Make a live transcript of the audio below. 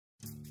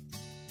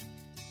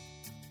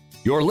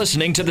You're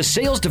listening to the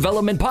Sales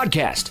Development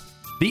Podcast,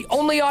 the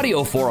only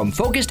audio forum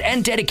focused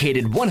and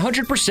dedicated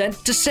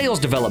 100% to sales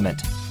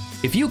development.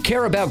 If you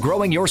care about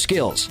growing your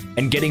skills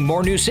and getting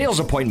more new sales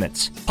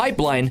appointments,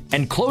 pipeline,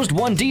 and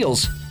closed-won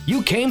deals,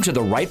 you came to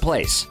the right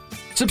place.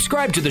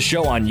 Subscribe to the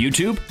show on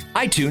YouTube,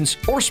 iTunes,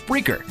 or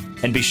Spreaker,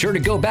 and be sure to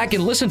go back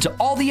and listen to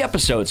all the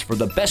episodes for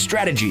the best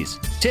strategies,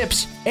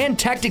 tips, and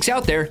tactics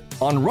out there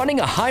on running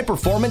a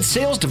high-performance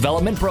sales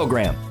development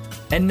program.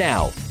 And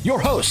now, your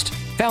host,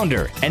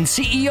 founder, and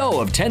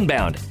CEO of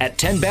Tenbound at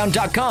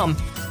tenbound.com,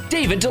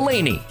 David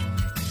Delaney.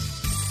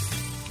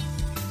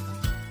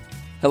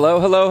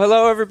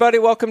 Hello, everybody.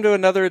 Welcome to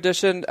another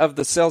edition of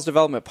the Sales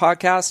Development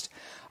Podcast.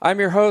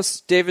 I'm your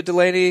host, David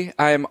Delaney.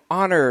 I am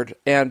honored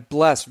and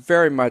blessed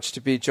very much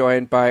to be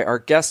joined by our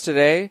guest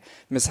today,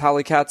 Ms.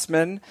 Hallie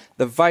Katsman,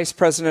 the Vice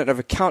President of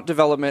Account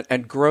Development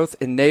and Growth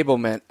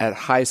Enablement at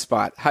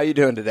HighSpot. How are you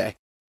doing today?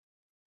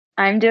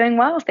 I'm doing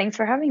well. Thanks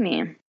for having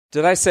me.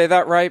 Did I say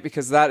that right?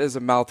 Because that is a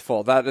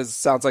mouthful.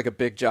 Sounds like a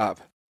big job.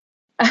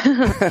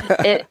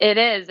 It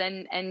is,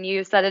 and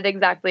you said it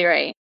exactly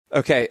right.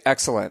 Okay,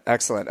 excellent.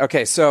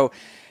 Okay, so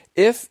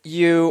if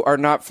you are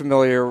not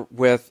familiar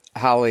with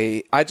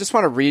Hallie, I just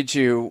want to read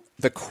you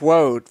the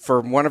quote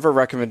from one of her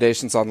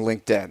recommendations on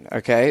LinkedIn,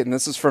 okay? And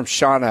this is from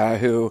Shauna,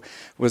 who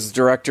was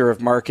Director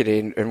of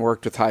Marketing and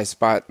worked with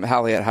HighSpot,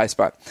 Hallie at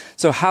HighSpot.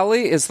 So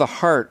Hallie is the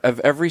heart of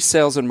every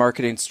sales and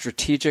marketing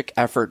strategic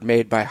effort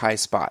made by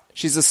HighSpot.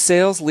 She's a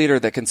sales leader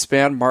that can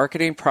span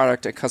marketing,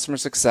 product, and customer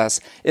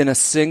success in a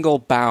single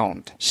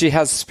bound. She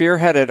has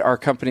spearheaded our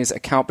company's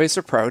account-based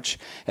approach,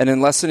 and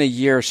in less than a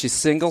year, she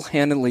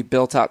single-handedly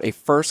built out a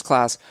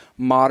first-class,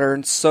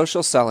 modern,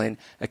 social selling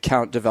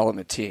account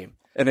development team.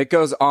 And it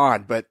goes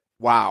on, but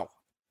wow.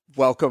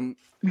 Welcome,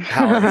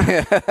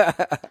 Hallie.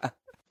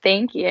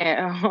 Thank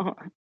you.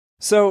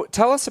 So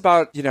tell us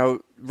about,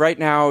 right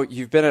now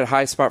you've been at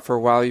HighSpot for a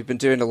while. You've been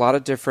doing a lot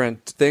of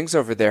different things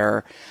over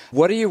there.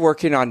 What are you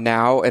working on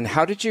now? And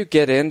how did you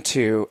get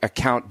into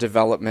account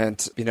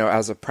development,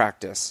 as a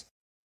practice?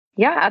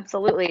 Yeah,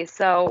 absolutely.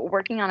 So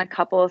working on a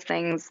couple of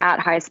things at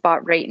HighSpot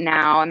right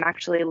now. I'm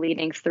actually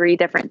leading 3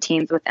 different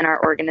teams within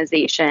our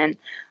organization.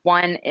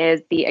 One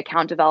is the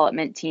account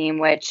development team,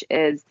 which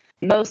is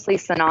mostly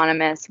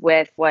synonymous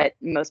with what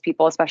most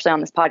people, especially on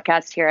this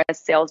podcast, hear as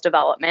sales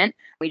development.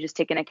 We just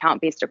take an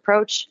account-based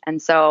approach,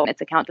 and so it's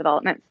account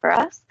development for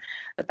us.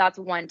 But that's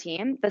one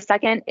team. The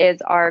second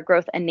is our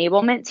growth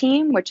enablement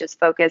team, which is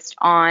focused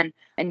on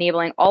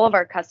enabling all of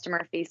our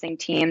customer-facing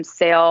teams,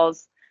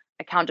 sales,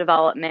 account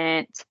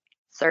development,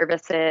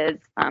 services,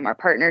 our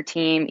partner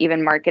team,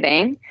 even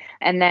marketing.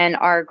 And then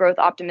our growth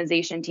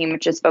optimization team,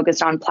 which is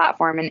focused on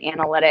platform and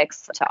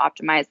analytics to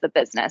optimize the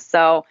business.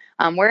 So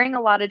I'm wearing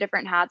a lot of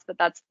different hats, but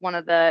that's one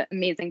of the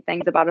amazing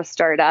things about a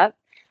startup.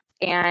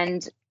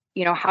 And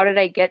how did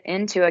I get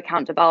into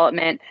account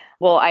development?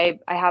 Well, I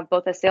have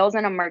both a sales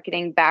and a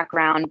marketing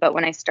background, but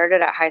when I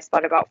started at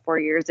HighSpot about 4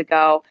 years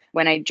ago,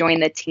 when I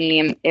joined the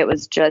team, it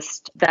was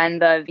just then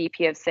the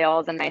VP of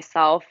sales and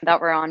myself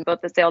that were on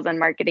both the sales and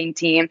marketing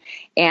team,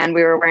 and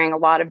we were wearing a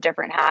lot of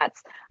different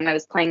hats. I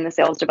was playing the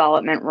sales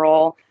development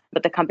role,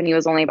 but the company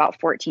was only about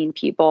 14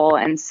 people,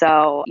 and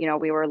so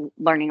we were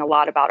learning a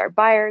lot about our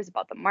buyers,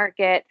 about the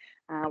market,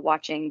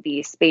 watching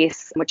the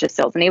space, which is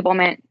sales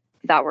enablement,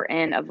 that we're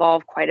in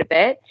evolve quite a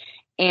bit.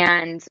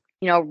 And,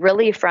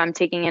 really from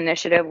taking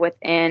initiative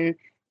within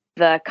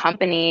the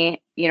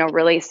company,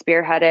 really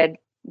spearheaded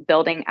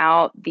building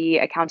out the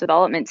account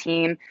development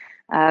team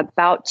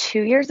about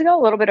 2 years ago,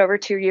 a little bit over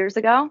 2 years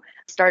ago,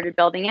 started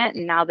building it.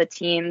 And now the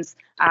team's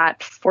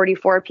at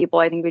 44 people.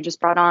 I think we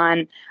just brought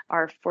on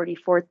our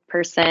 44th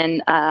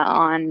person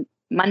on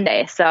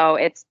Monday. So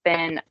it's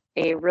been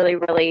a really,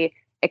 really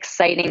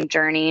exciting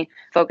journey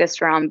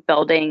focused around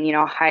building,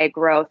 high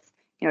growth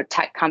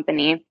tech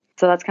company.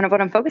 So that's kind of what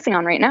I'm focusing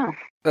on right now.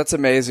 That's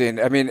amazing.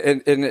 I mean,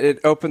 and it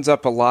opens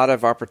up a lot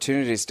of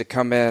opportunities to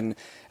come in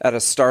at a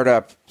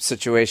startup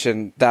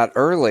situation that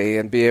early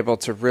and be able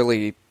to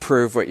really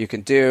prove what you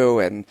can do.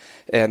 And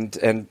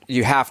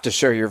you have to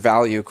show your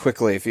value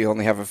quickly if you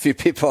only have a few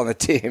people on the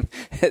team,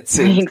 it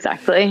seems.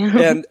 Exactly.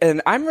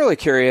 And I'm really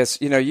curious,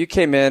 you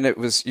came in,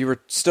 you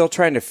were still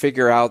trying to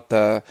figure out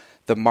the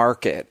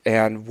market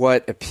and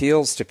what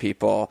appeals to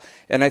people.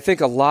 And I think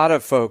a lot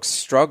of folks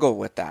struggle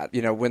with that,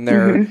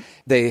 when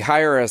they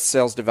hire a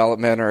sales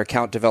development or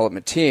account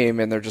development team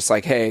and they're just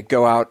like, hey,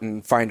 go out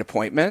and find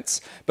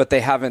appointments, but they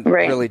haven't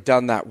really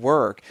done that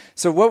work.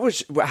 So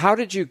how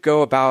did you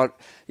go about,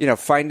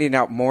 finding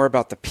out more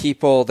about the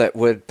people that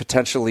would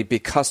potentially be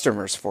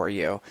customers for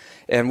you?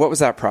 And what was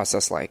that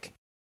process like?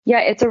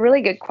 Yeah, it's a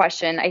really good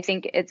question. I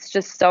think it's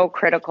just so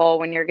critical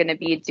when you're going to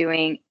be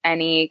doing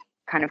any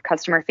kind of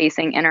customer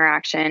facing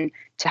interaction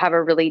to have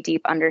a really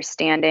deep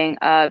understanding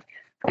of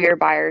who your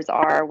buyers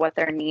are, what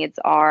their needs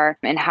are,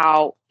 and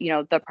how,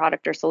 the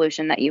product or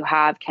solution that you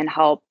have can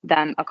help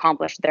them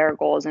accomplish their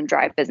goals and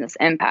drive business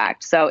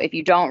impact. So if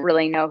you don't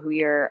really know who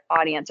your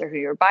audience or who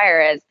your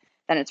buyer is,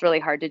 then it's really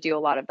hard to do a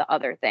lot of the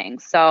other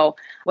things. So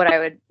what I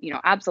would,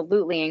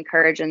 absolutely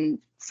encourage and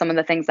some of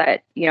the things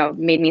that,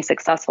 made me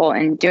successful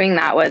in doing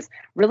that was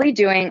really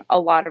doing a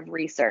lot of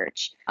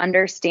research,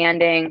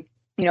 understanding,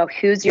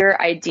 who's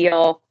your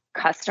ideal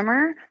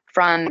customer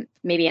from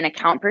maybe an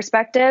account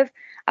perspective.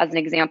 As an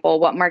example,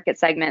 what market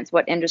segments,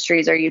 what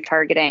industries are you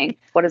targeting?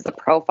 What does the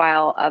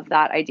profile of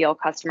that ideal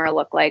customer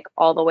look like,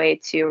 all the way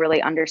to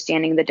really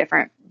understanding the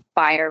different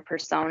buyer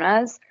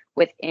personas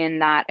within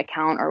that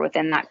account or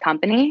within that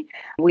company.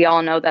 We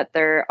all know that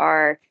there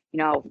are,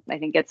 I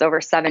think it's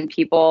over 7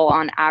 people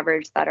on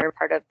average that are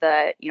part of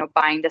the,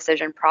 buying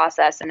decision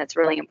process. And it's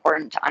really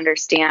important to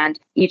understand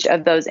each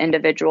of those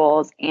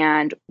individuals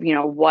and,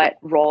 what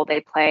role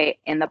they play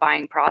in the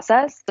buying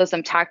process. So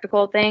some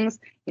tactical things,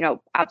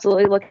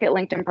 absolutely look at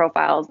LinkedIn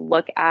profiles,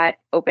 look at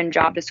open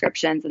job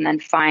descriptions, and then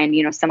find,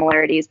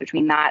 similarities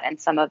between that and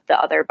some of the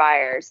other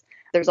buyers.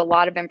 There's a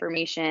lot of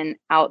information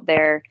out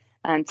there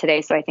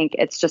today. So I think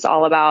it's just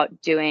all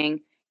about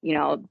doing,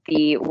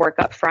 the work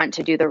up front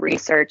to do the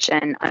research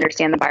and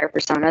understand the buyer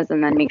personas,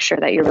 and then make sure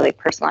that you're really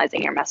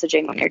personalizing your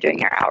messaging when you're doing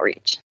your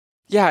outreach.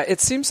 Yeah, it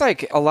seems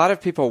like a lot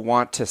of people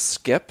want to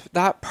skip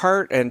that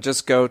part and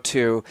just go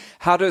to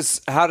how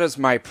does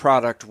my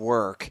product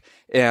work?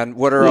 And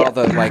what are all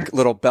the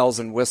little bells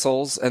and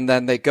whistles? And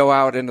then they go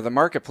out into the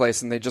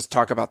marketplace and they just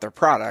talk about their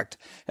product.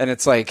 And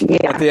it's like,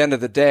 at the end of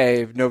the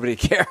day, nobody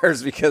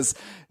cares because,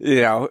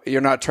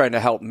 you're not trying to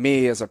help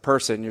me as a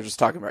person. You're just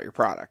talking about your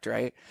product,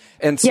 right?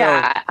 And so,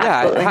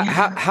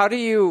 how do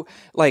you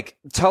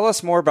tell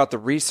us more about the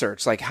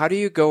research? Like, how do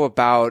you go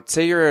about,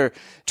 say you're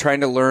trying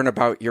to learn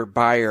about your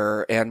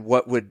buyer and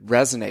what would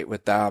resonate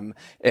with them,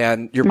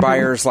 and your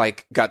buyer's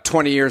got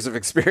 20 years of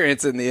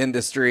experience in the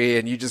industry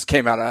and you just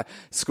came out of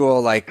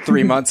school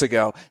 3 months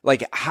ago.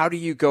 How do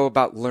you go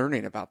about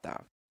learning about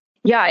that?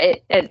 Yeah,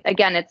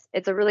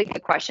 it's a really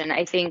good question.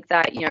 I think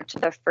that, to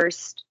the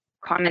first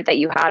comment that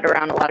you had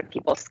around a lot of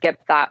people skip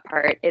that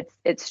part,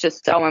 it's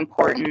just so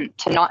important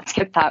to not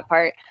skip that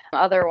part.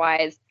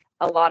 Otherwise,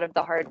 a lot of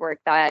the hard work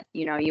that,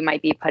 you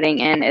might be putting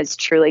in is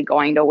truly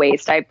going to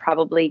waste. I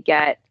probably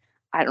get,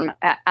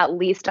 at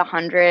least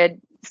 100,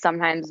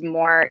 sometimes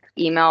more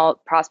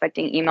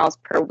prospecting emails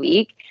per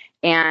week.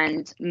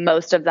 And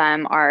most of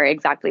them are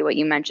exactly what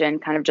you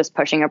mentioned, kind of just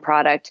pushing a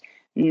product,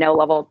 no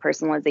level of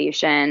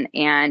personalization.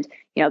 And,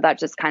 that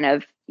just kind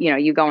of,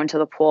 you go into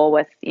the pool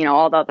with,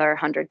 all the other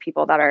 100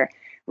 people that are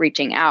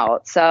reaching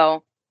out.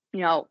 So,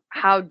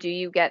 how do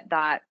you get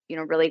that,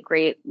 really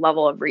great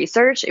level of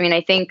research? I mean,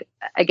 I think,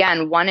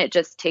 again, one, it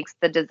just takes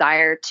the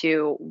desire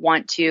to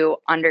want to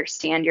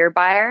understand your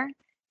buyer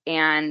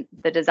and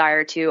the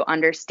desire to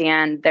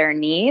understand their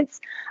needs,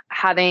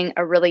 having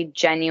a really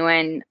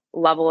genuine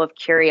level of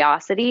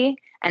curiosity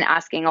and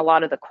asking a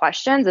lot of the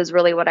questions is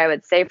really what I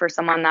would say for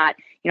someone that,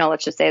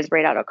 let's just say is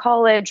right out of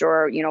college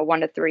or, 1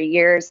 to 3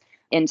 years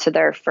into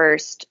their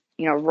first,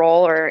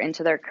 role or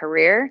into their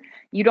career.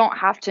 You don't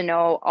have to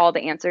know all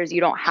the answers. You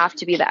don't have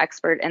to be the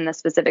expert in the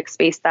specific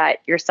space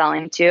that you're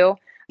selling to.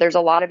 There's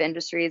a lot of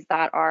industries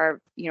that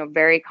are,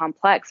 very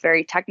complex,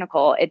 very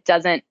technical.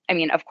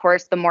 Of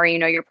course, the more you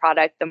know your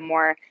product, the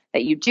more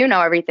that you do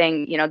know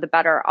everything, the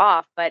better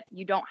off, but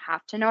you don't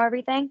have to know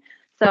everything.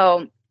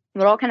 So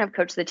what I'll kind of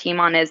coach the team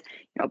on is,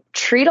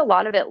 treat a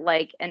lot of it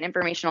like an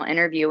informational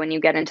interview when you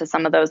get into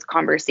some of those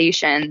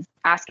conversations,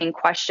 asking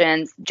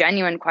questions,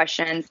 genuine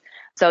questions,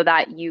 so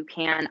that you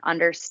can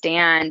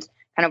understand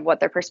kind of what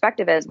their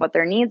perspective is, what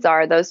their needs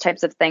are, those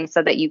types of things,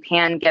 so that you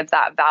can give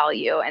that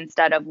value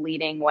instead of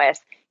leading with,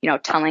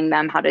 telling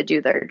them how to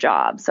do their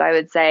job. So I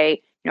would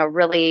say,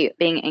 really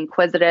being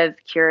inquisitive,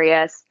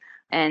 curious,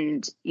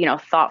 and,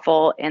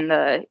 thoughtful in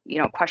the,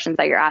 questions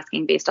that you're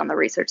asking based on the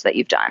research that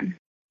you've done.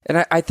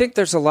 And I think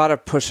there's a lot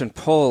of push and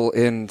pull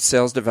in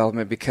sales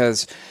development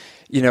because,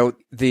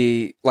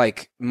 the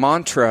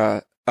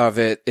mantra of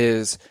it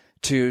is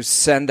to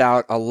send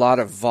out a lot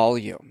of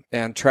volume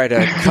and try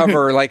to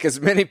cover as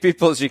many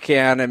people as you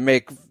can and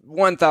make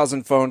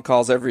 1,000 phone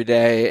calls every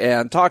day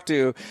and talk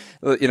to,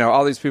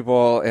 all these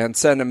people and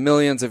send them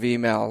millions of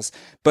emails.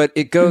 But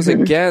it goes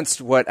against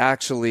what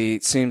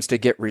actually seems to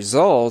get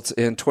results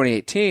in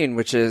 2018,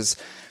 which is,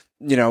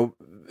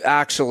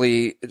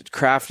 actually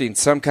crafting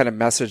some kind of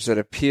message that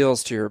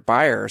appeals to your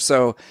buyer.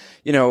 So,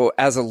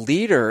 as a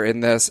leader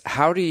in this,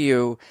 how do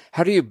you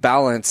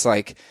balance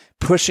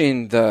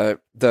pushing the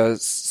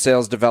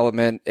sales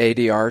development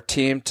ADR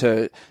team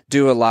to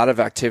do a lot of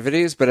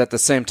activities, but at the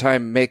same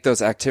time make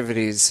those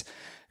activities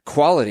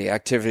quality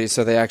activities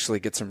so they actually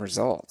get some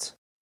results?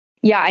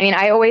 Yeah,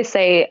 I always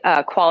say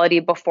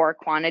quality before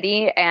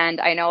quantity, and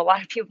I know a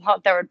lot of people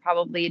out there would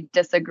probably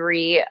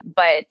disagree,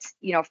 but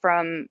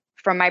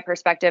from my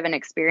perspective and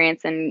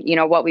experience and,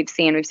 what we've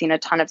seen a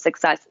ton of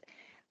success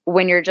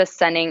when you're just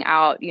sending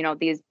out,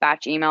 these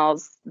batch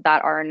emails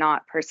that are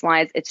not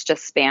personalized. It's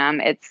just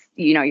spam. It's,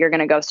 you're going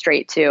to go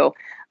straight to,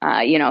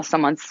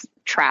 someone's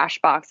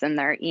trash box in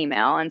their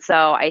email. And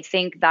so I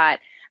think that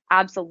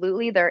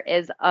absolutely there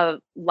is a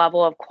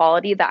level of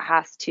quality that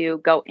has to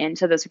go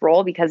into this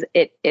role because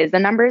it is a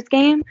numbers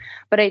game.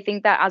 But I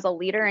think that as a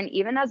leader and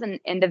even as an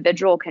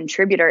individual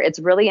contributor, it's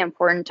really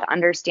important to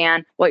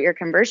understand what your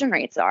conversion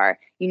rates are.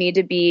 You need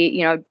to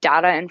be,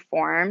 data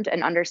informed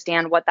and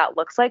understand what that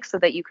looks like so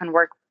that you can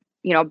work,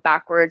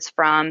 backwards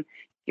from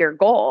your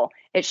goal.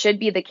 It should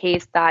be the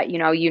case that,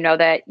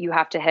 that you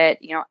have to hit,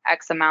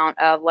 X amount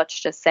of, let's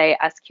just say,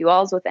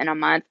 SQLs within a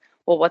month.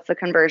 Well, what's the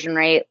conversion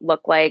rate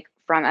look like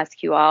from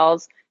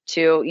SQLs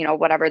to,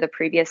 whatever the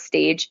previous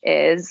stage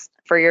is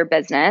for your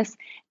business?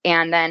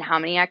 And then how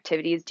many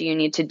activities do you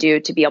need to do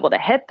to be able to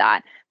hit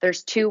that?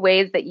 There's two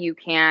ways that you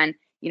can,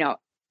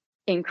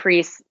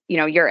 increase,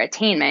 your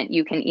attainment.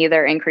 You can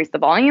either increase the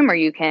volume or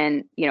you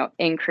can,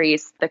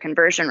 increase the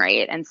conversion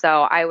rate. And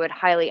so I would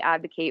highly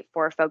advocate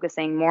for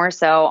focusing more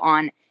so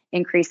on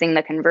increasing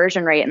the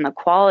conversion rate and the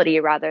quality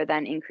rather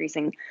than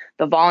increasing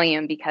the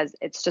volume, because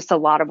it's just a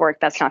lot of work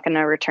that's not going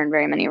to return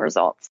very many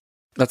results.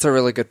 That's a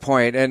really good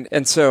point.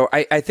 And so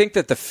I think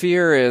that the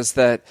fear is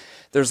that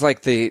there's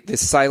like the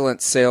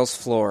silent sales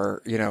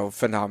floor,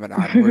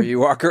 phenomenon where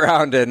you walk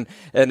around and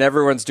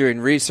everyone's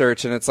doing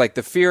research. And it's like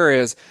the fear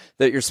is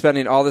that you're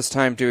spending all this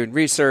time doing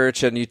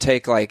research and you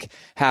take like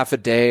half a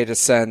day to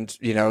send, 2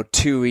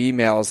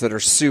 emails that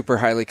are super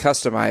highly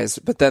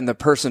customized, but then the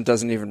person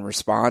doesn't even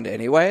respond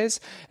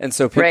anyways. And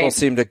so people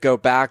seem to go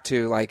back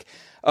to like,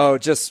 oh,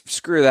 just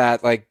screw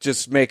that. Like,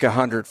 just make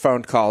 100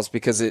 phone calls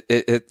because it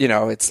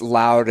it's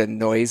loud and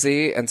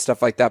noisy and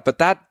stuff like that. But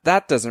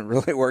that doesn't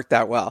really work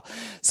that well.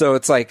 So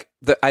it's like,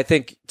 I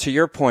think to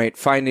your point,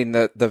 finding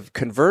the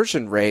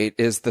conversion rate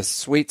is the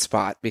sweet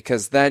spot,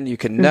 because then you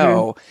can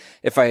know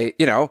if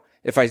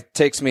it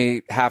takes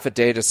me half a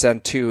day to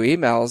send 2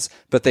 emails,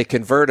 but they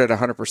convert at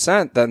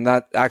 100%, then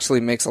that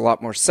actually makes a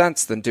lot more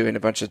sense than doing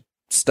a bunch of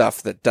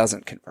stuff that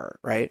doesn't convert,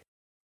 right?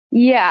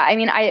 Yeah. I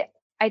mean,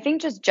 I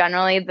think just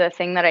generally the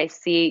thing that I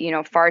see,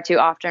 far too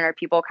often are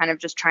people kind of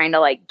just trying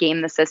to like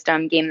game the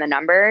system, game the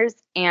numbers,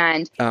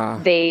 and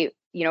they,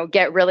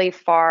 get really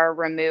far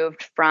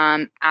removed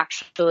from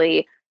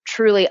actually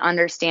truly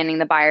understanding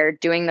the buyer,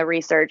 doing the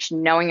research,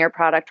 knowing your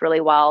product really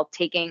well,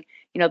 taking,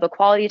 the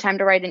quality time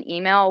to write an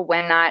email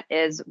when that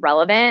is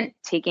relevant,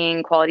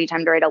 taking quality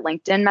time to write a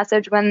LinkedIn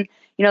message when,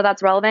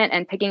 that's relevant,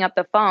 and picking up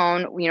the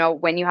phone,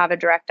 when you have a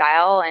direct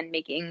dial and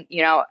making,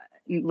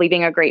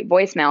 leaving a great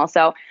voicemail.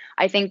 So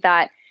I think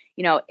that,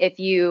 if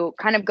you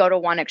kind of go to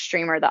one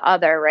extreme or the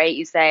other, right,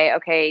 you say,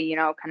 okay,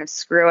 kind of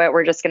screw it.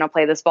 We're just going to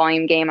play this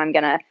volume game. I'm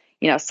going to,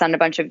 send a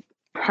bunch of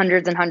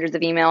hundreds and hundreds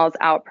of emails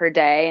out per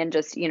day and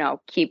just,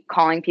 keep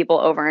calling people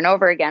over and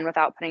over again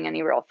without putting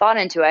any real thought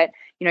into it.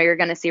 You're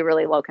going to see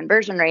really low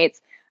conversion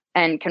rates.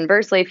 And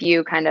conversely, if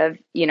you kind of,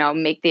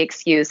 make the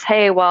excuse,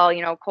 hey, well,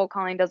 cold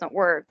calling doesn't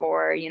work,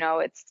 or,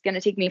 it's going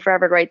to take me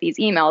forever to write these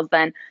emails,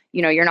 then,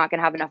 you're not going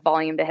to have enough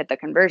volume to hit the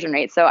conversion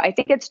rate. So I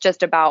think it's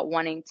just about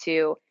wanting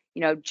to,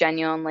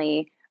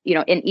 genuinely,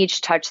 in each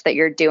touch that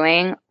you're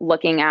doing,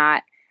 looking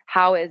at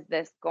how is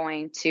this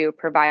going to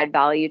provide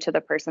value to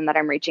the person that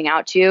I'm reaching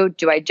out to?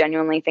 Do I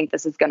genuinely think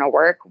this is going to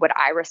work? Would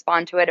I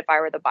respond to it if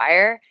I were the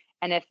buyer?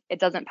 And if it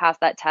doesn't pass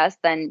that test,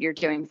 then you're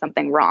doing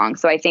something wrong.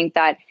 So I think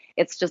that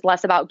it's just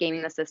less about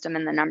gaming the system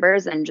and the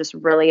numbers and just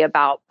really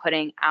about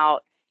putting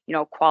out,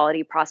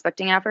 quality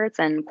prospecting efforts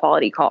and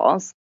quality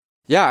calls.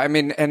 Yeah, I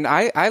mean, and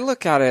I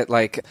look at it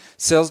like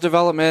sales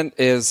development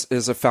is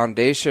a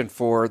foundation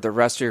for the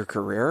rest of your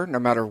career, no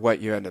matter what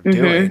you end up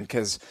doing.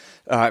 Because,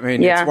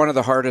 it's one of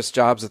the hardest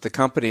jobs at the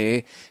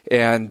company.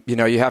 And,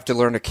 you have to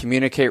learn to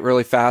communicate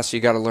really fast.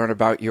 You got to learn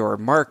about your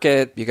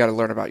market. You got to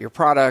learn about your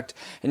product.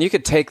 And you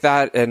could take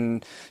that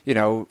and,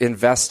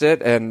 invest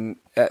it. And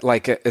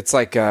it's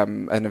like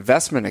an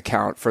investment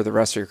account for the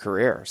rest of your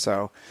career.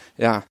 So,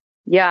 yeah.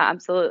 Yeah,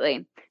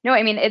 absolutely. No,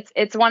 I mean,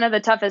 it's one of the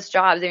toughest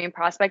jobs. I mean,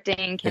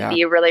 prospecting can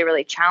be really,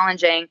 really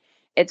challenging.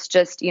 It's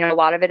just, a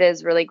lot of it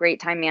is really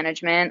great time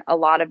management. A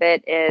lot of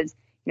it is,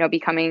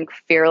 becoming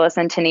fearless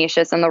and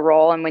tenacious in the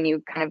role. And when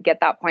you kind of get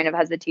that point of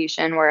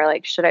hesitation where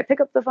like, should I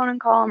pick up the phone and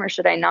call them or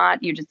should I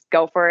not? You just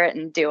go for it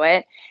and do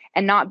it,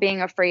 and not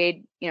being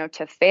afraid,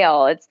 to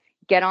fail. It's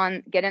get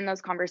in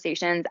those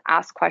conversations,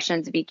 ask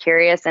questions, be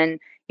curious. And,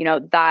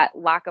 that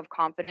lack of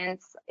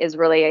confidence is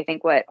really, I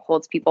think, what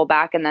holds people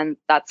back. And then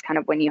that's kind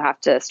of when you have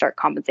to start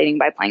compensating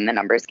by playing the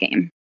numbers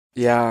game.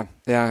 Yeah,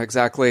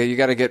 exactly. You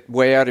got to get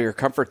way out of your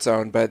comfort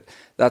zone, but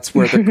that's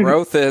where the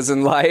growth is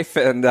in life.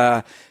 And,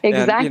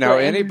 exactly. And,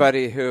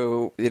 anybody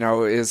who,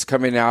 is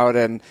coming out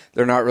and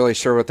they're not really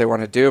sure what they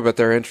want to do, but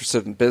they're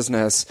interested in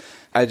business,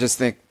 I just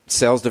think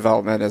sales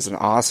development is an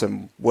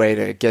awesome way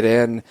to get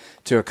in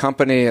to a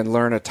company and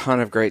learn a ton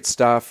of great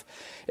stuff.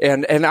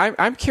 And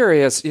I'm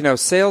curious,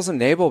 sales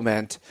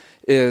enablement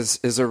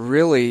is a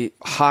really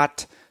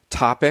hot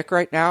topic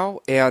right now,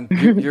 and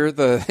you're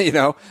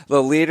the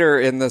the leader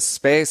in this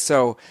space.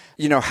 So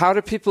how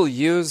do people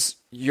use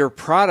your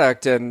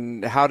product,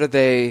 and how do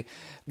they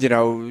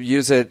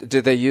use it? Do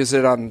they use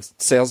it on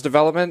sales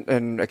development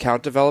and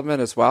account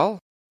development as well?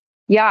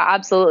 Yeah,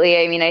 absolutely.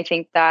 I mean, I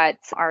think that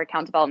our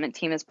account development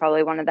team is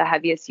probably one of the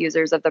heaviest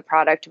users of the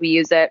product. We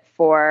use it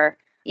for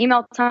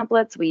email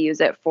templates, we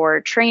use it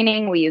for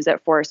training, we use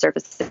it for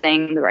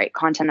surfacing the right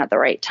content at the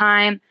right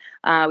time.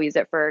 We use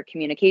it for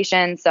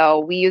communication. So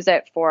we use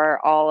it for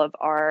all of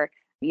our,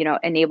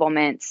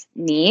 enablement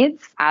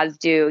needs, as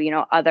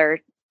do,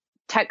 other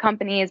tech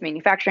companies,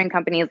 manufacturing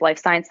companies, life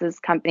sciences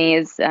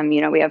companies.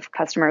 We have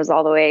customers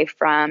all the way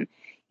from,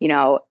 you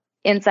know,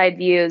 Inside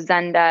View,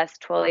 Zendesk,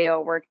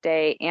 Twilio,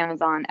 Workday,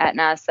 Amazon,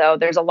 Aetna. So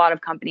there's a lot of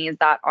companies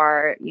that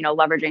are,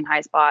 leveraging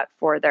HighSpot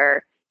for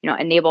their,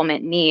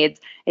 enablement needs.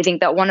 I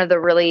think that one of the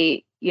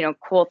really,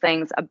 cool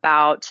things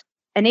about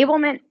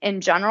enablement in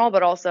general,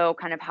 but also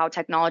kind of how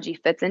technology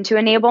fits into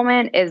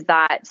enablement is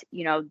that,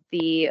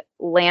 the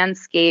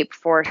landscape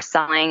for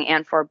selling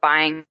and for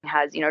buying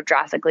has,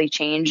 drastically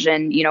changed.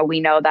 And, we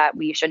know that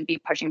we shouldn't be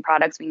pushing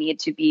products. We need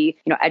to be,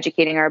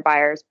 educating our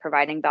buyers,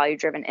 providing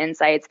value-driven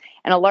insights.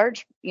 And a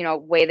large,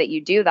 way that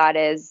you do that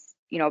is,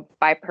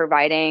 by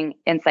providing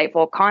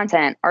insightful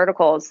content,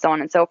 articles, so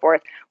on and so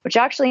forth, which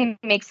actually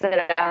makes it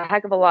a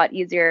heck of a lot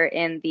easier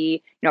in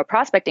the,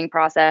 prospecting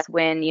process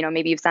when,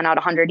 maybe you've sent out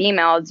 100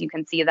 emails, you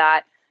can see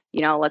that,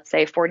 let's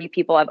say 40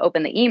 people have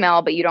opened the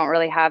email, but you don't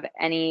really have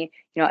any,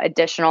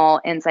 additional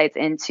insights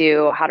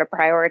into how to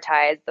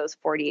prioritize those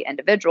 40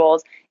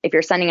 individuals. If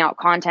you're sending out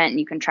content and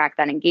you can track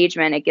that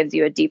engagement, it gives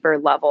you a deeper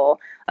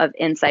level of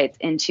insights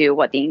into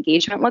what the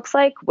engagement looks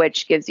like,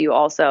 which gives you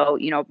also,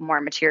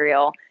 more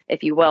material,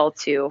 if you will,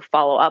 to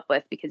follow up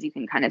with, because you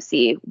can kind of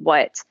see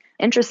what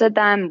interested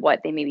them,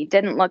 what they maybe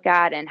didn't look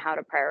at, and how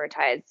to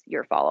prioritize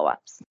your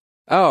follow-ups.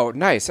 Oh,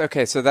 nice.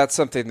 Okay, so that's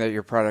something that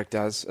your product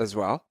does as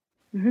well.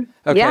 Mm-hmm.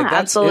 Okay, yeah, that's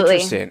absolutely.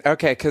 interesting.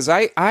 Okay, because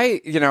I'm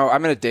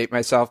going to date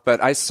myself,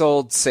 but I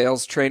sold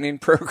sales training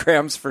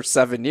programs for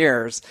 7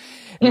 years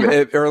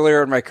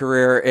earlier in my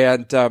career,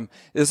 and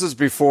this was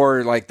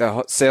before like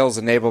the sales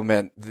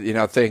enablement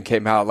thing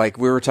came out. Like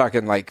we were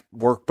talking like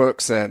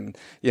workbooks and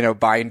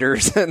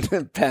binders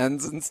and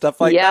pens and stuff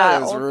like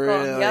that. It was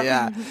really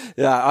yeah.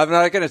 I'm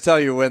not going to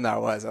tell you when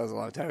that was. That was a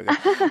long time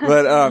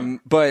ago.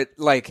 But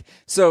like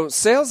so,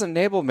 sales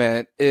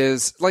enablement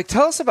is like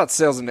tell us about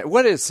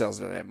what is sales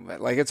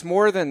enablement? Like it's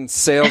more than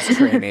sales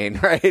training,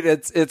 right?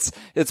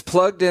 It's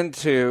plugged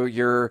into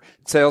your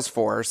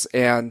Salesforce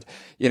and,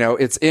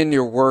 it's in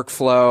your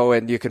workflow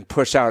and you can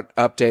push out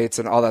updates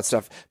and all that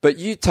stuff. But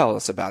you tell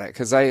us about it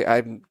because I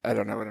don't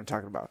know what I'm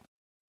talking about.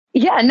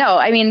 Yeah, no,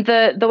 I mean,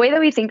 the way that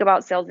we think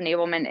about sales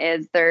enablement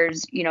is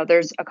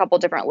there's a couple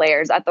different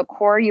layers. At the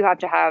core, you have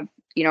to have,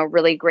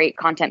 really great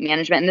content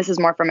management. And this is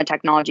more from a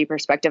technology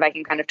perspective. I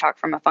can kind of talk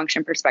from a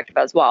function perspective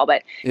as well,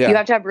 but you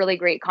have to have really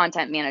great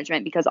content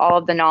management because all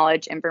of the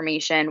knowledge,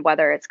 information,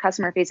 whether it's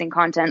customer facing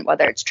content,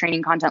 whether it's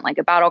training content like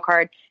a battle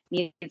card,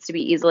 needs to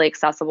be easily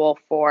accessible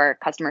for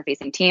customer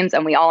facing teams.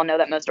 And we all know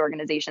that most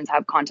organizations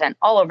have content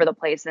all over the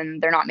place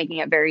and they're not making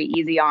it very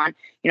easy on,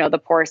 the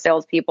poor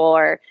salespeople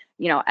or,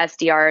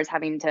 SDRs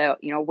having to,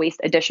 waste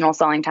additional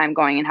selling time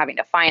going and having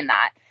to find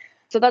that.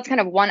 So that's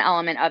kind of one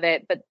element of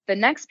it. But the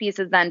next piece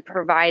is then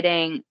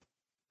providing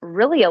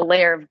really a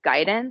layer of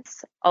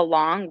guidance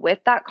along with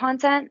that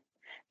content,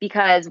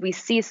 because we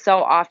see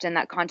so often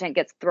that content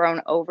gets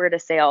thrown over to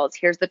sales.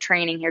 Here's the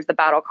training, here's the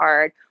battle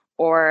card,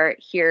 or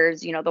here's,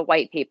 the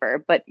white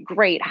paper. But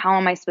great, how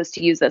am I supposed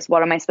to use this?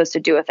 What am I supposed to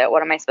do with it?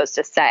 What am I supposed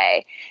to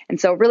say? And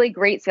so really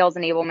great sales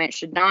enablement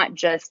should not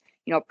just,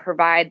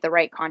 provide the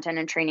right content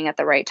and training at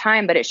the right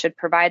time, but it should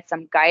provide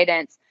some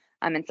guidance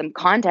and some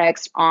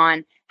context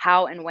on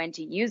how and when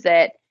to use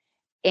it.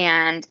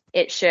 And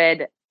it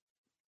should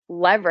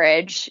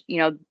leverage,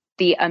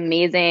 the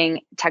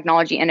amazing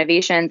technology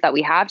innovations that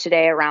we have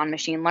today around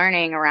machine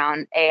learning,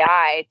 around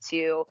AI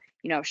to,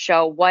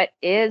 show what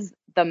is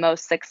the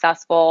most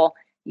successful,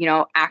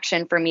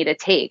 action for me to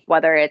take,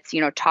 whether it's,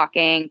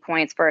 talking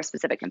points for a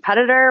specific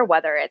competitor,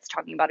 whether it's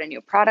talking about a new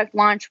product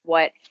launch,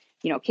 what,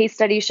 case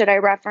studies should I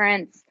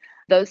reference,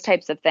 those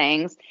types of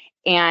things.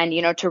 And,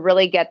 to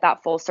really get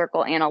that full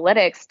circle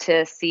analytics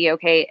to see,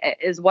 okay,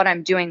 is what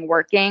I'm doing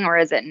working or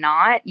is it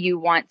not? You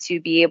want to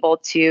be able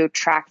to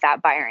track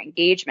that buyer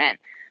engagement.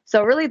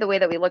 So really the way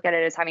that we look at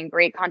it is having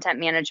great content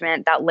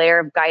management, that layer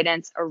of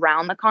guidance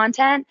around the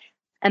content,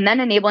 and then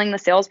enabling the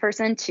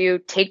salesperson to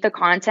take the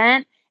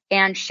content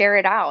and share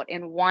it out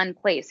in one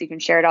place. You can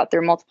share it out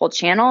through multiple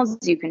channels.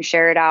 You can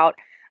share it out,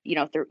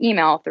 through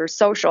email, through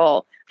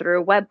social,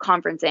 through web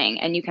conferencing,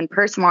 and you can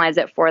personalize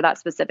it for that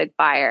specific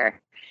buyer.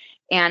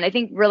 And I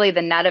think really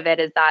the net of it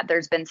is that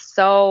there's been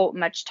so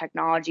much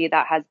technology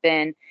that has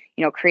been,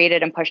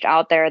 created and pushed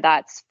out there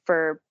that's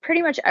for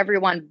pretty much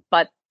everyone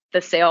but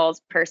the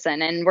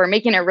salesperson. And we're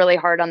making it really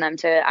hard on them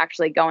to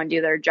actually go and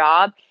do their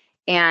job.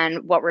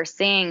 And what we're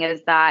seeing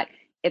is that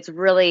it's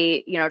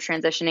really,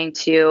 transitioning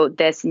to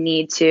this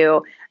need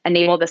to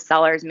enable the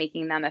sellers,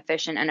 making them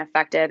efficient and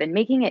effective and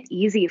making it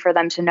easy for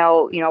them to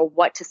know,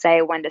 what to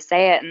say, when to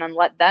say it, and then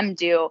let them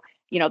do,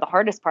 the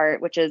hardest part,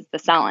 which is the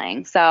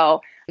selling. So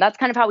that's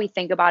kind of how we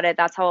think about it.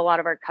 That's how a lot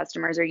of our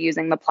customers are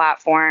using the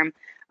platform.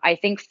 I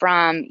think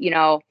from,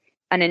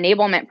 an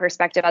enablement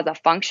perspective as a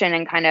function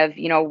and kind of,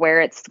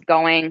 where it's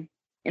going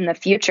in the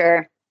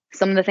future,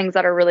 some of the things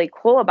that are really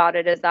cool about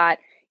it is that,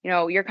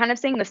 you're kind of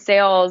seeing the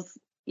sales,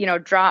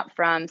 drop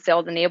from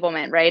sales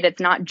enablement, right? It's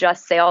not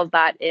just sales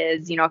that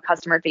is, a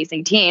customer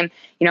facing team.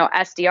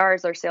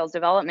 SDRs or sales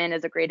development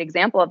is a great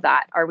example of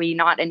that. Are we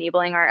not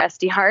enabling our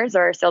SDRs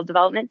or our sales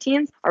development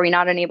teams? Are we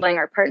not enabling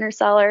our partner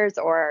sellers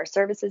or our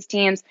services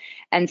teams?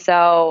 And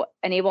so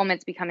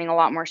enablement's becoming a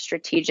lot more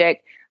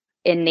strategic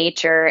in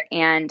nature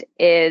and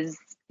is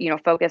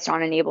focused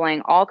on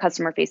enabling all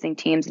customer facing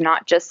teams,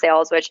 not just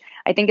sales, which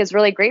I think is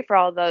really great for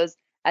all those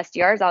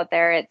SDRs out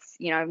there. It's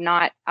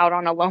not out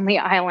on a lonely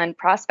island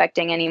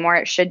prospecting anymore.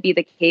 It should be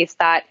the case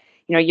that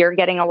you're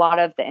getting a lot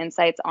of the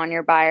insights on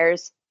your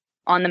buyers,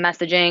 on the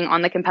messaging,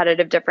 on the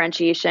competitive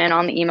differentiation,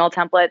 on the email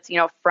templates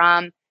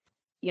from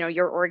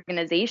your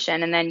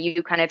organization, and then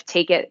you kind of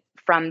take it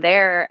from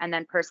there and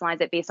then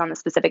personalize it based on the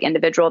specific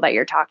individual that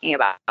you're talking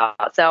about.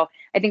 So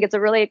I think it's a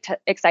really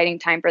exciting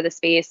time for the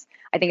space.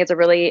 I think it's a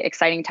really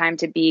exciting time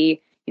to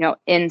be,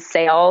 in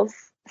sales.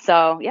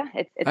 So yeah,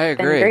 it's been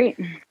great.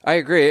 I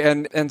agree.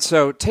 And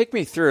so take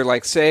me through,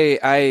 like, say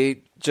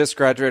I just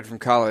graduated from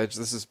college.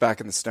 This is back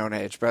in the Stone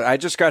Age, but I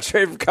just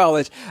graduated from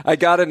college. I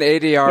got an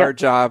ADR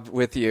job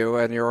with you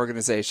and your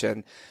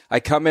organization. I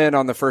come in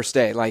on the first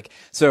day.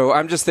 So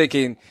I'm just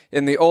thinking,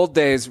 in the old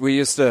days, we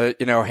used to,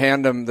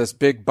 hand them this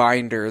big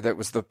binder that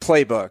was the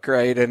playbook,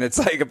 right? And it's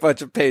like a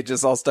bunch of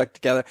pages all stuck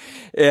together.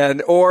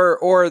 And,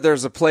 or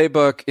there's a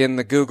playbook in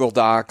the Google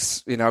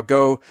Docs,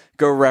 go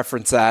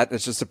reference that.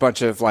 It's just a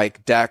bunch of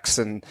decks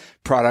and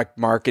product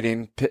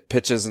marketing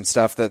pitches and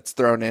stuff that's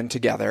thrown in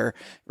together,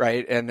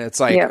 right? And it's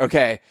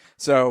okay,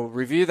 so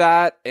review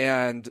that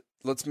and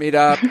let's meet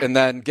up and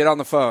then get on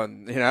the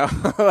phone,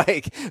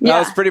 that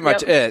was pretty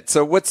much it.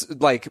 So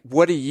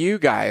what do you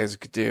guys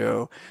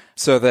do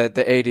so that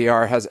the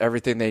ADR has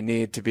everything they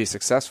need to be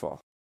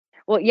successful?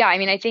 Well, yeah, I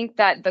mean, I think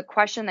that the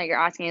question that you're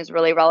asking is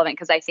really relevant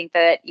because I think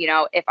that,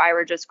 if I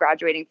were just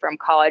graduating from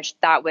college,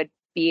 that would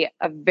be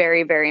a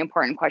very, very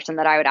important question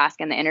that I would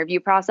ask in the interview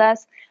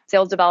process.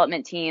 Sales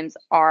development teams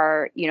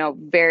are,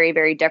 very,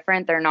 very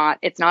different.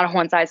 It's not a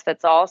one size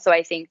fits all. So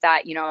I think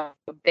that,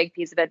 a big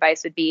piece of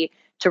advice would be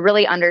to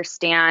really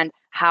understand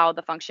how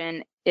the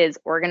function is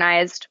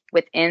organized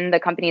within the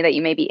company that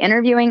you may be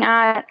interviewing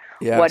at.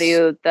 Yes. What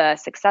do the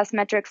success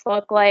metrics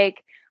look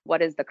like?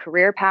 What is the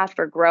career path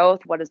for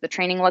growth? What does the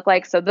training look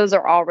like? So those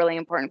are all really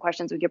important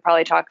questions. We could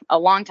probably talk a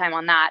long time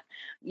on that,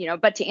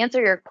 but to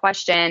answer your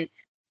question,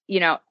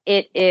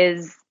 it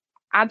is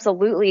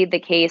absolutely the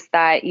case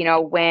that,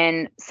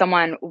 when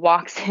someone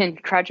walks in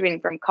graduating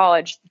from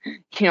college,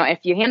 if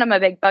you hand them a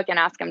big book and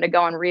ask them to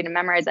go and read and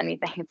memorize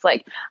anything, it's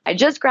like, I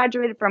just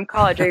graduated from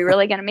college. Are you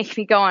really going to make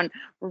me go and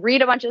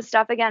read a bunch of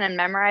stuff again and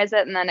memorize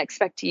it and then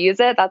expect to use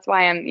it? That's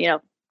why I'm,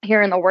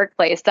 here in the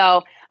workplace.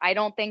 So I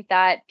don't think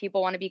that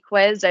people want to be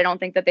quizzed. I don't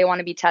think that they want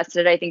to be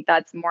tested. I think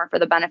that's more for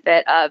the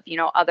benefit of,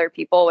 other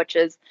people, which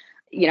is,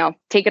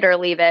 take it or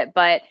leave it.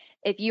 But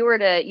if you were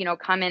to,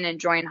 come in and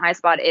join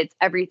HighSpot,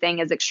 everything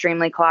is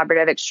extremely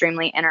collaborative,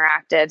 extremely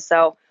interactive.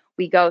 So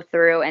we go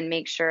through and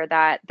make sure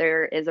that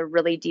there is a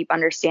really deep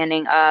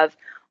understanding of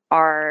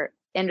our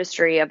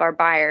industry, of our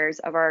buyers,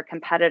 of our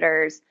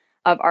competitors,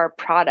 of our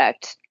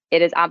product.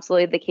 It is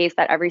absolutely the case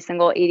that every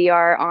single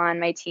ADR on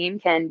my team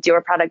can do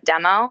a product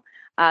demo.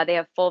 They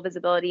have full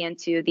visibility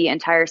into the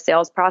entire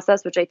sales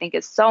process, which I think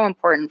is so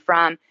important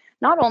from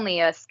not only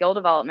a skill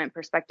development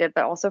perspective,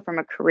 but also from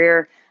a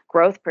career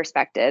growth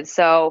perspective.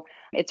 So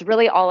it's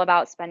really all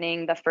about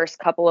spending the first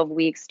couple of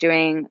weeks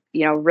doing,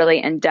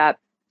 really in-depth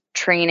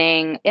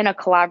training in a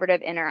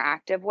collaborative,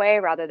 interactive way,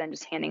 rather than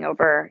just handing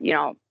over,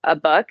 a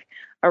book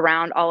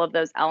around all of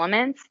those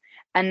elements.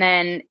 And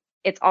then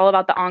it's all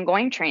about the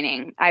ongoing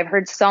training. I've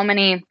heard so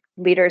many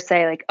leaders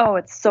say oh,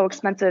 it's so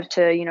expensive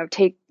to,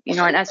 take, an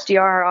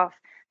SDR off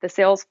the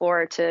sales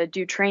floor to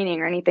do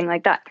training or anything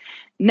like that.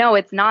 No,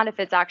 it's not if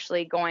it's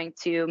actually going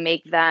to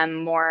make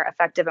them more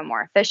effective and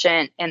more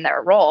efficient in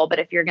their role. But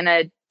if you're going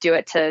to do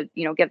it to,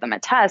 give them a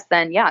test,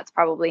 then yeah, it's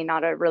probably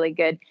not a really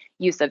good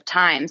use of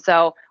time.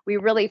 So we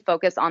really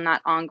focus on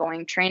that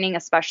ongoing training,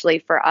 especially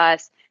for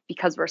us,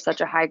 because we're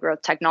such a high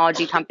growth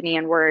technology company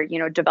and we're,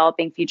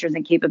 developing features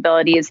and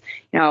capabilities,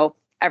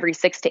 every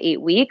 6 to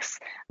 8 weeks.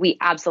 We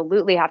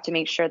absolutely have to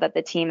make sure that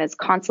the team is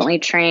constantly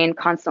trained,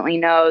 constantly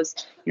knows,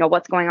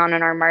 what's going on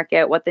in our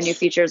market, what the new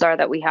features are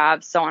that we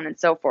have, so on and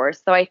so forth.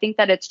 So I think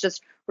that it's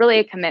just really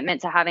a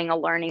commitment to having a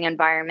learning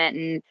environment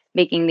and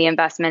making the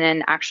investment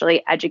in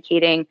actually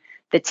educating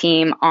the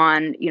team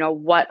on,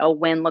 what a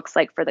win looks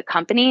like for the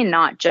company,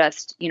 not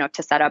just,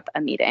 to set up a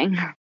meeting.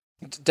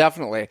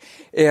 Definitely.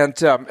 And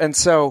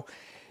so,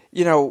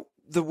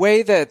 the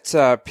way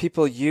that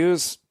people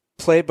use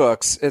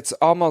playbooks, it's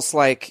almost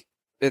like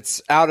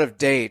it's out of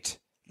date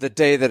the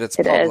day that it's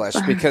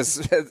published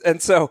because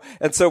and so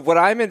what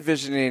I'm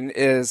envisioning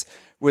is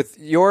with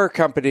your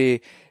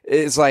company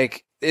is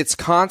it's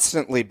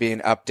constantly being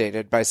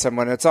updated by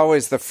someone. It's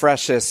always the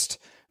freshest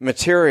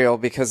material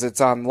because it's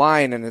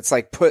online and it's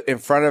put in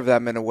front of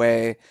them in a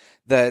way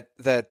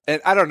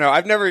and I don't know,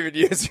 I've never even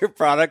used your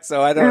product,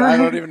 so I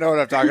don't even know what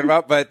I'm talking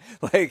about. But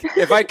like,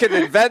 if I could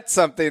invent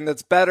something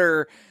that's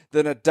better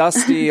than a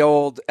dusty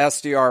old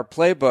SDR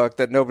playbook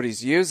that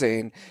nobody's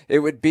using, it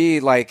would be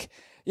like,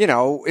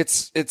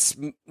 it's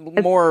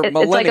more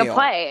millennial. It's like a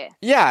play.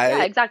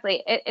 Yeah,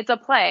 exactly. It's a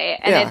play,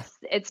 and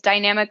it's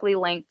dynamically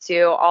linked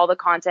to all the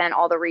content,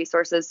 all the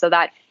resources, so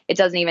that it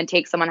doesn't even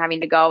take someone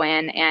having to go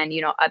in and,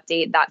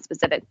 update that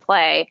specific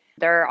play.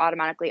 They're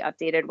automatically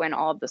updated when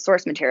all of the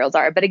source materials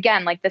are. But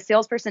again, like, the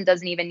salesperson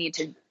doesn't even need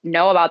to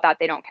know about that.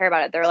 They don't care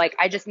about it. They're like,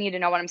 I just need to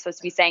know what I'm supposed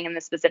to be saying in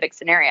this specific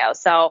scenario.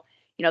 So,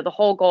 the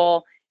whole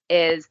goal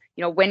is,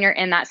 when you're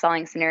in that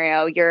selling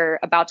scenario, you're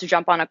about to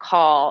jump on a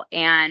call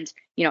and,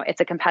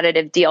 it's a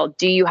competitive deal.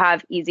 Do you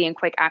have easy and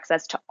quick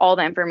access to all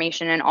the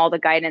information and all the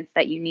guidance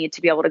that you need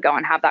to be able to go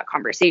and have that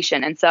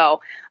conversation? And so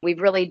we've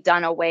really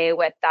done away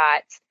with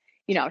that,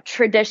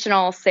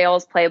 traditional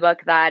sales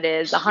playbook that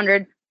is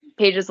 100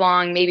 pages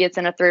long. Maybe it's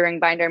in a 3-ring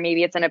binder,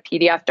 maybe it's in a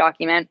PDF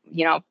document,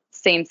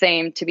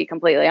 same, to be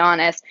completely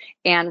honest,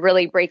 and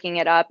really breaking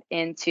it up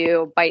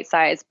into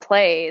bite-sized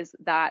plays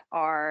that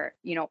are,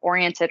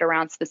 oriented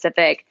around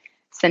specific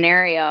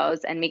scenarios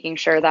and making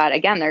sure that,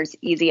 again, there's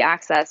easy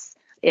access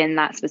in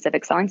that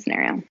specific selling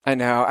scenario. I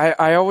know.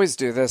 I always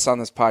do this on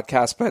this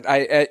podcast, but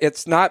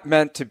it's not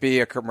meant to be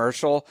a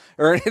commercial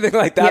or anything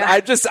like that.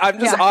 Yeah. I'm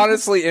just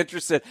honestly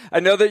interested. I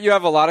know that you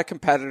have a lot of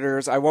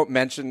competitors. I won't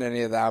mention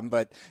any of them,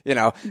 but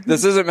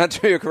this isn't meant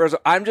to be a commercial.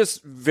 I'm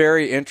just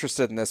very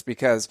interested in this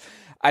because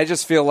I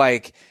just feel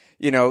like,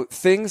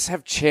 things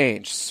have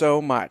changed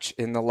so much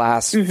in the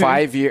last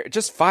 5 years,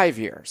 just 5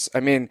 years. I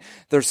mean,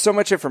 there's so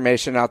much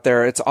information out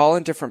there. It's all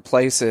in different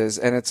places.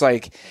 And it's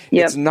like,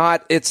 it's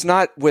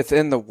not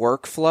within the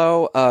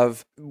workflow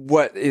of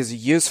what is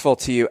useful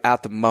to you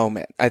at the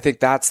moment. I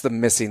think that's the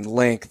missing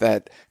link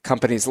that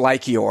companies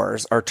like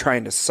yours are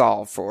trying to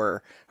solve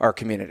for our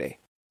community.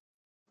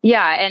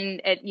 Yeah.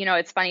 And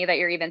it's funny that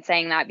you're even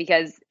saying that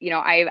because,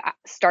 I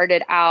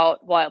started out,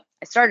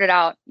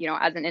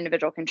 as an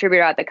individual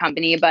contributor at the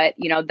company, but,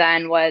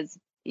 then was,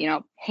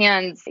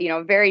 hands,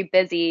 very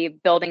busy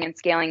building and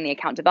scaling the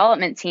account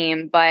development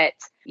team. But,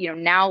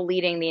 now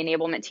leading the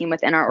enablement team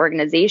within our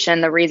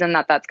organization, the reason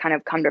that that's kind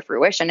of come to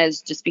fruition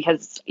is just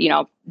because,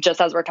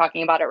 just as we're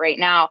talking about it right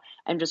now,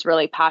 I'm just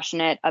really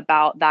passionate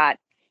about that,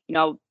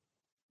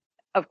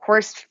 of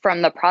course,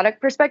 from the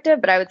product perspective,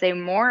 but I would say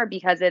more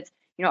because it's,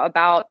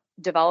 about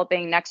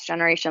developing next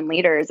generation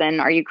leaders.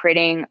 And are you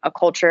creating a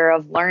culture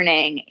of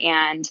learning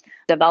and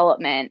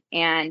development?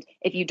 And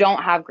if you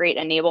don't have great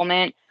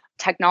enablement,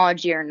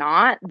 technology or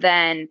not,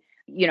 then,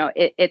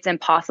 it's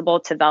impossible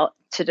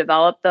to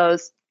develop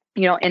those,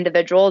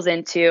 individuals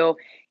into,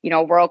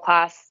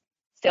 world-class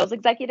sales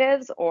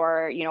executives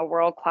or,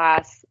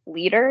 world-class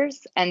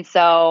leaders. And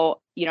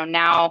so,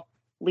 now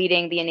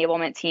leading the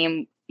enablement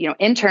team,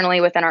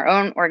 internally within our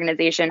own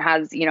organization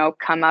has,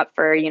 come up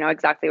for,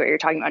 exactly what you're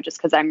talking about, just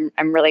because I'm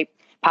really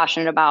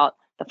passionate about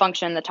the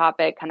function, the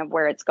topic, kind of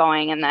where it's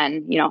going. And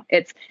then,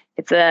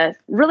 it's a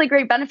really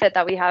great benefit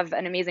that we have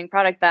an amazing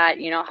product that,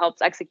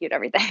 helps execute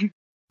everything.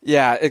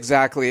 Yeah,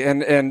 exactly.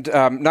 And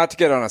not to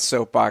get on a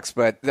soapbox,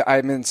 but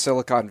I'm in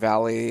Silicon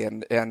Valley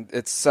and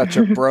it's such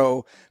a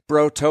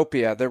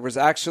brotopia. There was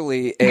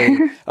actually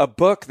a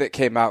book that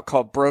came out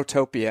called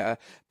Brotopia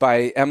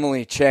by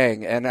Emily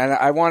Chang. And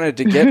I wanted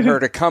to get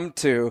her to come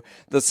to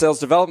the sales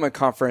development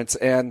conference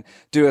and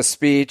do a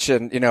speech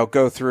and,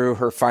 go through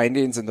her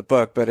findings in the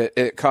book, but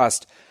it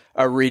cost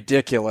a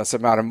ridiculous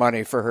amount of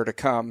money for her to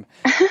come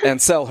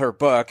and sell her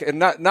book. And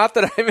not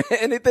that I'm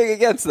anything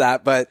against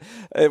that, but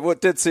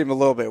it did seem a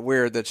little bit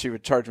weird that she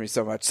would charge me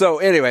so much. So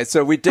anyway,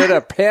 so we did a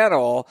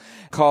panel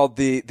called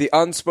the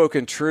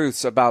Unspoken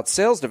Truths about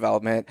sales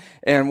development.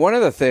 And one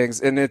of the things,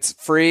 and it's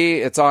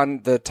free, it's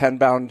on the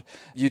 10bound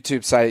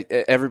YouTube site.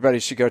 Everybody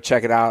should go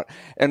check it out.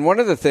 And one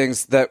of the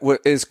things that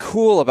is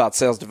cool about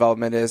sales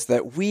development is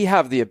that we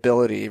have the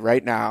ability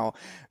right now,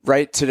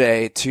 right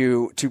today,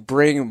 to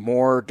bring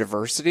more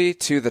diversity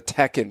to the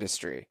tech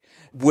industry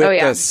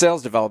with the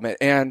sales development.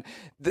 And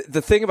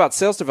the thing about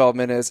sales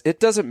development is it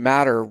doesn't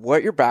matter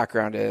what your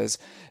background is.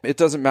 It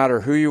doesn't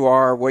matter who you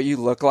are, what you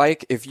look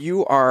like. If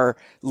you are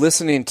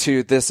listening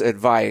to this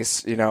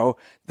advice,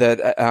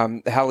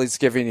 that Hallie's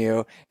giving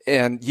you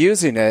and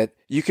using it,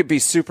 you could be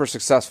super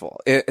successful.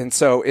 And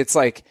so it's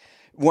like,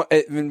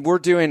 we're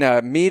doing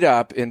a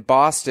meetup in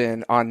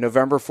Boston on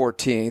November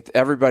 14th.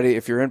 Everybody,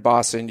 if you're in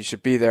Boston, you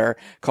should be there,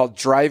 called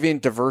Driving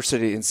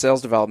Diversity in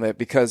Sales Development,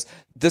 because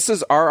this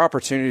is our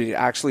opportunity to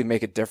actually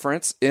make a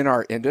difference in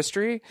our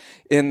industry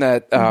in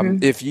that,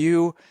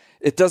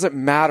 it doesn't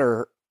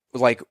matter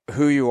like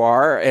who you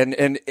are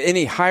and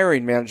any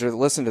hiring manager that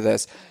listen to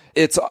this.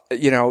 It's,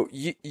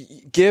 you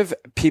give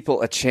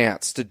people a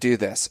chance to do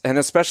this. And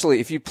especially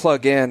if you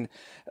plug in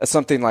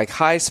something like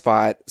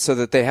HighSpot so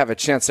that they have a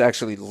chance to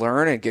actually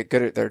learn and get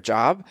good at their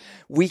job,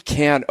 we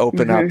can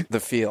open up the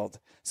field.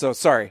 So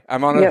sorry,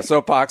 I'm on a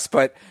soapbox,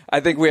 but I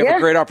think we have a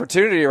great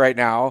opportunity right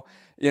now,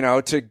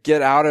 to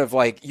get out of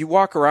like, you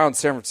walk around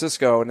San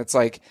Francisco and it's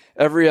like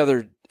every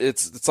other,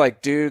 it's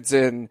like dudes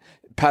in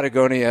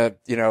Patagonia,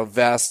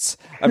 vests.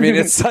 I mean,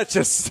 it's such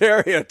a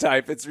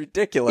stereotype. It's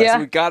ridiculous. Yeah.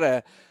 We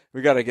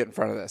gotta get in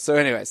front of this. So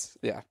anyways,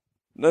 yeah.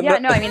 No,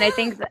 I mean, I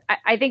think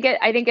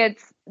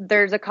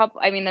there's a couple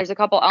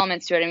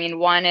elements to it. I mean,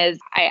 one is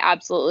I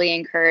absolutely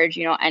encourage,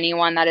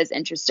 anyone that is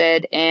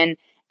interested in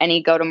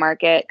any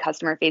go-to-market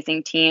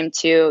customer-facing team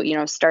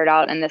to, start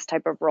out in this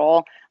type of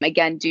role.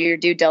 Again, do your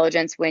due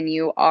diligence when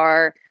you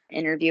are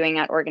interviewing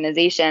at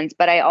organizations.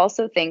 But I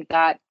also think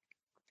that,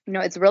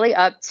 it's really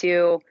up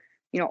to,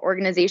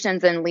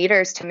 organizations and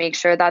leaders to make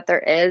sure that there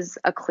is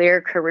a clear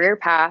career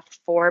path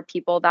for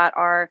people that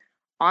are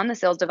on the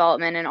sales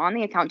development and on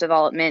the account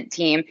development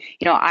team.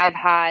 I've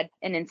had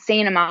an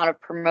insane amount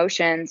of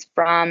promotions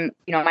from,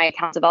 my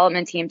account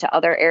development team to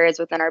other areas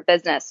within our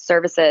business,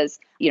 services,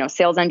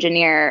 sales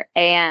engineer,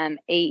 AM,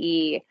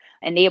 AE,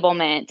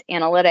 enablement,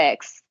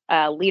 analytics,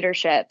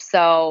 leadership.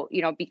 So,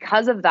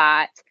 because of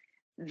that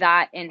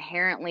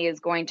inherently is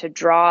going to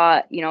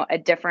draw, a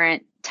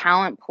different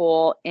talent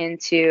pool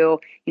into,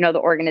 the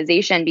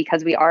organization,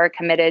 because we are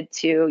committed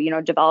to,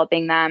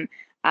 developing them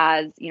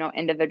as,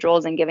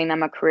 individuals and giving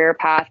them a career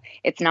path.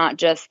 It's not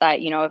just that,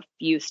 if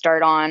you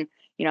start on,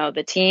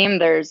 the team,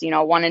 there's,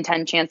 1 in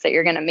 10 chance that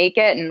you're going to make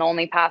it. And the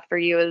only path for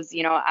you is,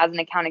 as an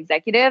account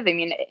executive. I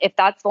mean, if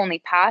that's the only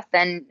path,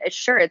 then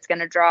sure, it's going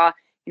to draw,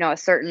 a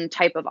certain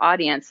type of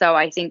audience. So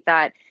I think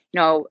that,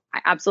 I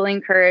absolutely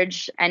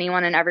encourage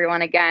anyone and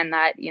everyone, again,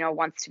 that,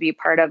 wants to be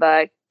part of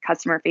a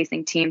customer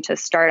facing team to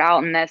start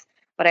out in this.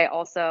 But I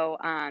also,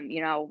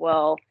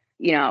 will,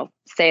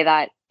 say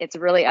that it's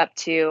really up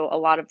to a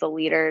lot of the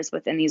leaders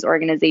within these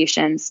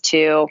organizations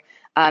to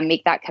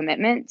make that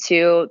commitment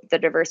to the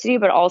diversity,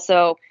 but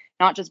also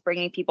not just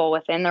bringing people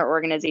within their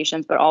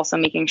organizations, but also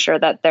making sure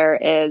that there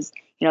is,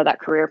 that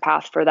career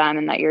path for them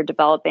and that you're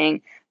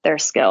developing their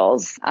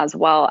skills as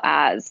well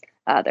as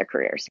their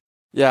careers.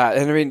 Yeah,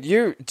 and I mean,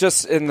 you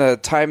just in the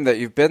time that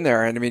you've been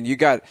there, and I mean, you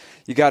got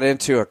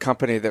into a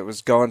company that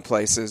was going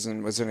places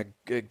and was in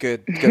a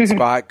good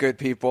spot, good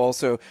people.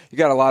 So you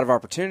got a lot of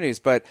opportunities.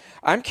 But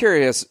I'm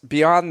curious,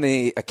 beyond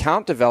the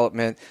account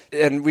development,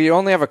 and we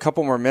only have a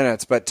couple more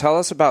minutes, but tell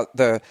us about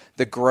the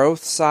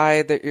growth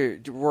side that you're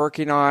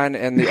working on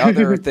and the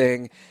other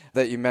thing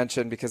that you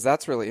mentioned, because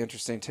that's really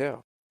interesting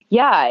too.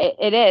 Yeah,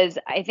 it is.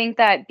 I think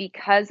that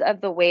because of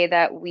the way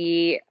that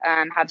we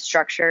have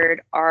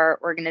structured our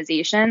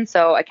organization,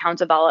 so account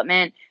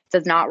development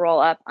does not roll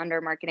up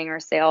under marketing or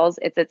sales.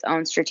 It's its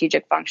own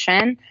strategic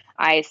function.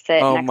 I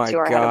sit next to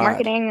our head of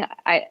marketing.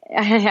 I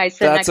sit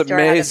That's next to our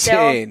head of sales.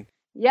 amazing.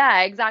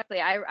 Yeah,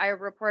 exactly. I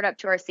report up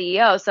to our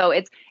CEO. So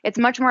it's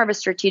much more of a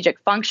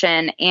strategic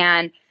function.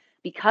 And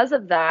because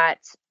of that,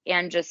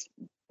 and just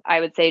I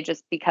would say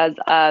just because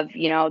of,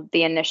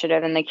 the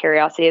initiative and the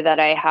curiosity that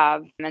I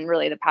have and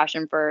really the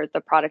passion for the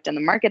product and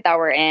the market that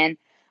we're in,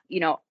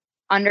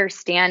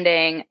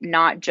 understanding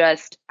not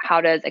just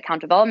how does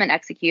account development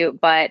execute,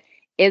 but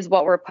is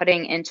what we're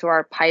putting into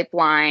our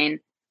pipeline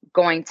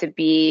going to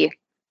be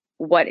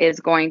what is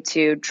going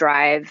to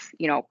drive,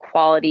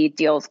 quality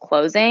deals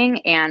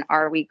closing? And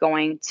are we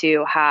going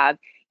to have,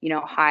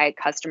 high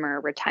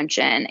customer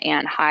retention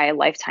and high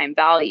lifetime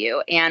value?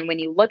 And when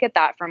you look at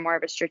that from more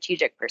of a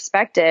strategic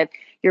perspective,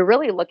 you're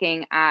really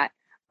looking at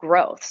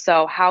growth.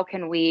 So how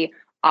can we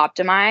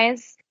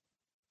optimize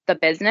the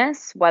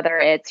business, whether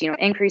it's,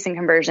 increasing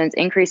conversions,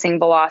 increasing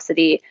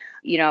velocity,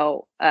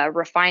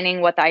 refining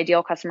what the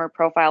ideal customer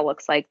profile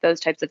looks like, those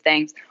types of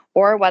things,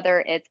 or whether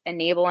it's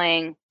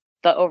enabling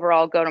the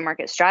overall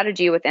go-to-market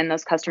strategy within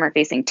those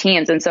customer-facing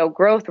teams. And so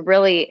growth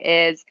really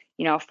is,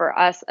 for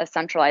us, a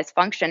centralized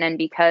function. And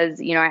because,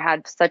 I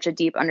had such a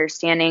deep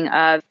understanding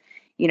of,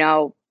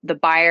 the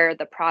buyer,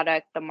 the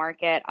product, the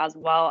market, as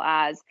well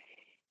as,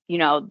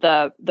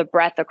 the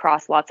breadth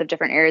across lots of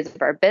different areas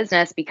of our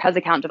business, because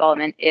account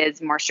development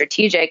is more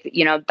strategic,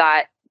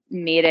 that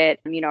made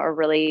it, a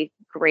really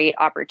great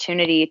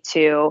opportunity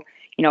to,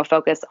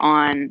 focus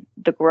on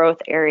the growth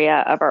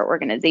area of our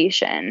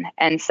organization.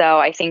 And so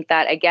I think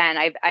that, again,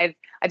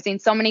 I've seen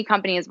so many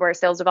companies where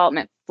sales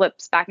development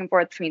flips back and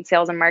forth between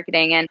sales and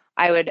marketing. And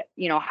I would,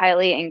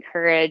 highly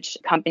encourage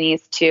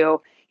companies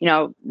to,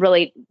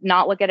 really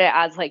not look at it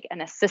as like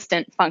an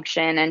assistant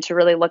function and to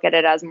really look at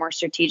it as more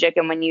strategic.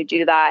 And when you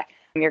do that,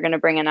 you're going to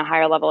bring in a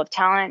higher level of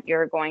talent.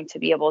 You're going to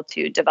be able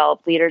to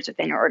develop leaders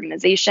within your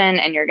organization,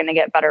 and you're going to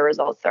get better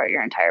results throughout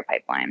your entire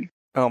pipeline.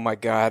 Oh my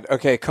God.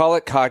 Okay. Call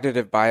it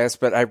cognitive bias,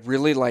 but I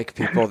really like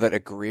people that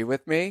agree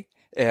with me.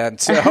 And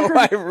so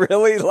I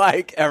really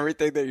like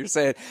everything that you're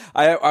saying.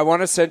 I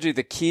want to send you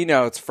the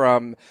keynotes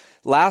from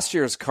last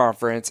year's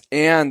conference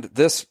and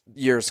this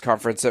year's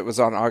conference that was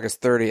on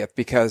August 30th,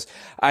 because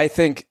I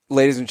think,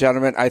 ladies and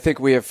gentlemen, I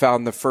think we have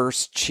found the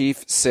first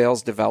chief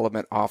sales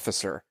development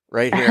officer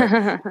right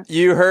here.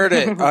 You heard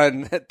it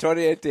on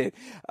 2018.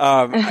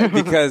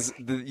 Because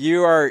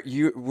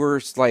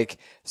we're like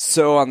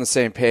so on the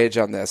same page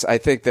on this. I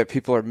think that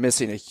people are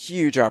missing a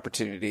huge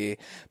opportunity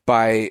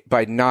by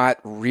not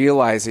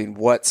realizing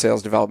what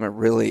sales development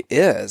really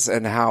is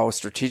and how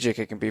strategic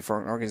it can be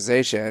for an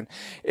organization.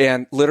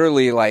 And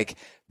literally, like,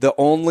 the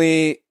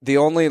only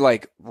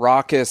like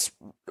raucous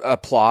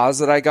applause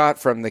that I got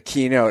from the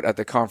keynote at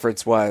the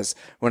conference was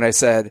when I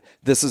said,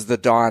 this is the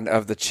dawn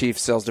of the chief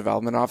sales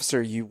development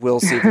officer. You will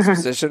see this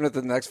position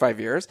within the next 5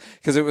 years.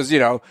 Because it was,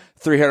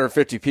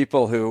 350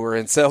 people who were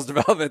in sales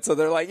development. So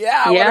they're like,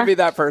 I want to be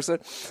that person.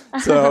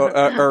 So,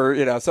 or,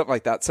 something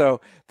like that.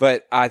 So,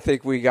 but I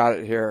think we got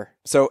it here.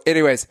 So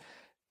anyways,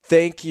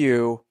 thank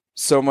you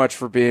so much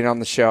for being on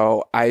the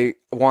show. I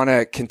want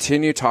to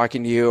continue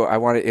talking to you. I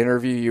want to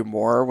interview you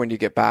more when you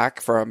get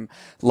back from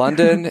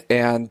London.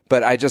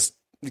 But I just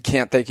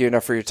can't thank you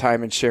enough for your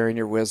time and sharing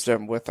your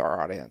wisdom with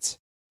our audience.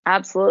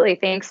 Absolutely.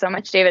 Thanks so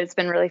much, David. It's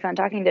been really fun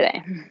talking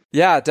today.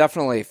 Yeah,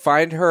 definitely.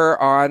 Find her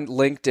on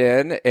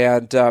LinkedIn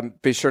and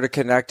be sure to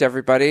connect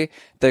everybody.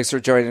 Thanks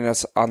for joining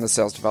us on the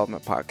Sales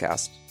Development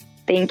Podcast.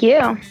 Thank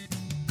you.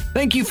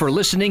 Thank you for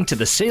listening to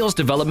the Sales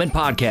Development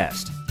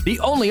Podcast, the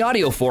only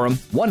audio forum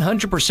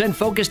 100%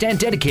 focused and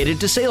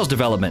dedicated to sales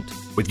development,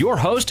 with your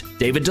host,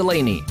 David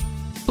Delaney.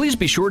 Please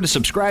be sure to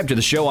subscribe to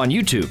the show on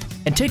YouTube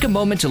and take a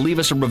moment to leave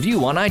us a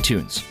review on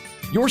iTunes.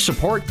 Your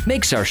support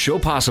makes our show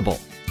possible.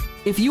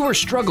 If you are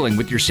struggling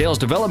with your sales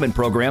development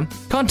program,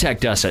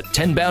 contact us at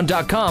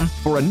 10bound.com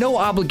for a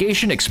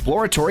no-obligation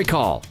exploratory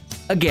call.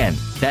 Again,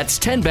 that's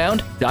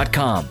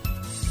 10bound.com.